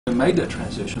made that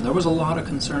transition, there was a lot of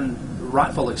concern,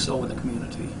 rightfully so, in the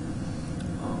community.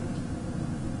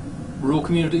 Rural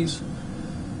communities,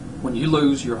 when you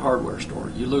lose your hardware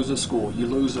store, you lose a school, you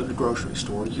lose a grocery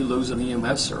store, you lose an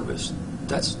EMS service,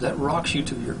 that rocks you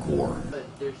to your core.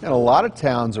 And a lot of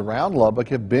towns around Lubbock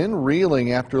have been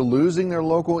reeling after losing their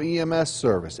local EMS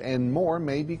service, and more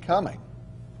may be coming.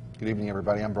 Good evening,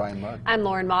 everybody. I'm Brian Mudd. I'm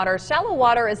Lauren Motter. Shallow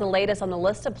Water is the latest on the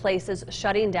list of places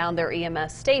shutting down their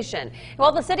EMS station.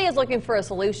 While the city is looking for a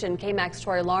solution, KMAC's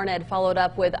Tori Larned followed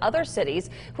up with other cities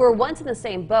who were once in the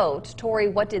same boat. Tori,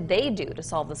 what did they do to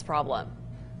solve this problem?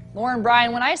 Lauren,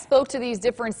 Brian, when I spoke to these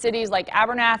different cities like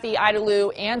Abernathy,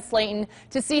 Idalou, and Slayton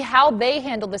to see how they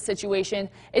handled the situation,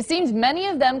 it seems many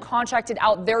of them contracted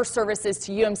out their services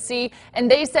to UMC, and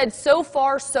they said so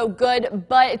far so good,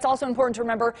 but it's also important to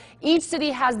remember each city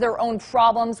has their own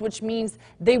problems, which means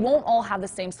they won't all have the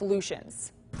same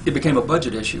solutions. It became a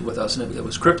budget issue with us, and it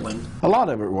was crippling. A lot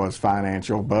of it was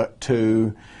financial, but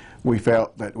too, we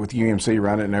felt that with UMC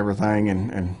running and everything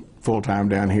and full-time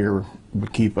down here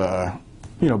would keep a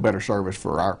better service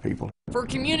for our people. For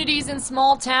communities in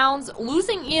small towns,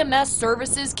 losing EMS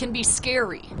services can be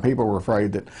scary. People were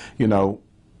afraid that,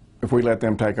 if we let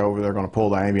them take over, they're going to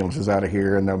pull the ambulances out of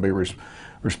here and they'll be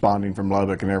responding from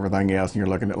Lubbock and everything else, and you're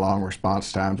looking at long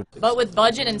response times. But with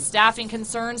budget and staffing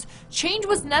concerns, change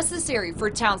was necessary for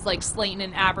towns like Slayton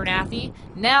and Abernathy.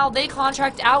 Now they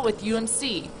contract out with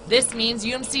UMC. This means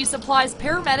UMC supplies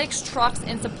paramedics, trucks,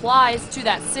 and supplies to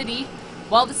that city,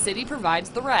 while the city provides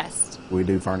the rest. We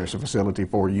do furnish a facility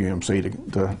for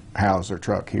UMC to house their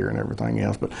truck here and everything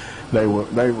else, but they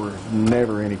were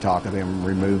never any talk of them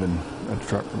removing a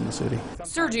truck from the city.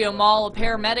 Sergio Mall, a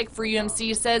paramedic for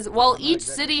UMC, says while each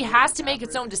city has to make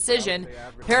its own decision,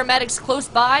 paramedics close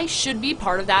by should be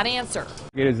part of that answer.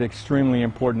 It is extremely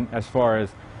important as far as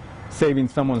saving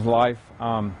someone's life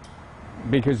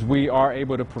because we are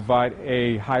able to provide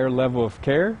a higher level of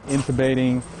care,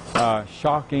 intubating,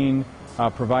 shocking,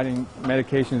 providing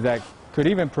medications that could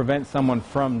even prevent someone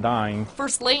from dying. For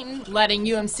Slayton, letting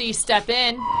UMC step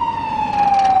in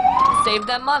saved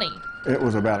them money. It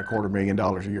was about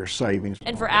 $250,000 a year savings.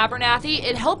 And for Abernathy,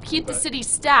 it helped keep the city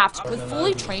staffed with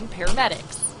fully trained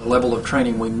paramedics. The level of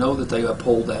training, we know that they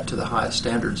uphold that to the highest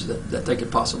standards that they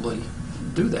could possibly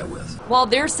do that with. While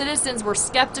their citizens were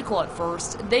skeptical at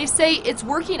first, they say it's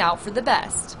working out for the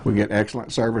best. We get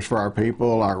excellent service for our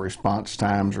people. Our response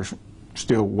times are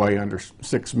still way under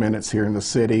 6 minutes here in the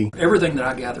city. Everything that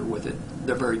I gather with it,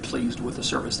 they're very pleased with the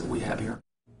service that we have here.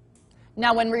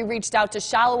 Now, when we reached out to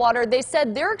Shallow Water, they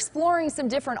said they're exploring some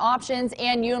different options,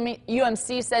 and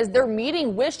UMC says they're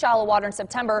meeting with Shallow Water in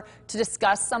September to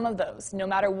discuss some of those. No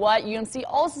matter what, UMC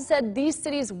also said these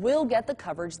cities will get the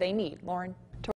coverage they need. Lauren?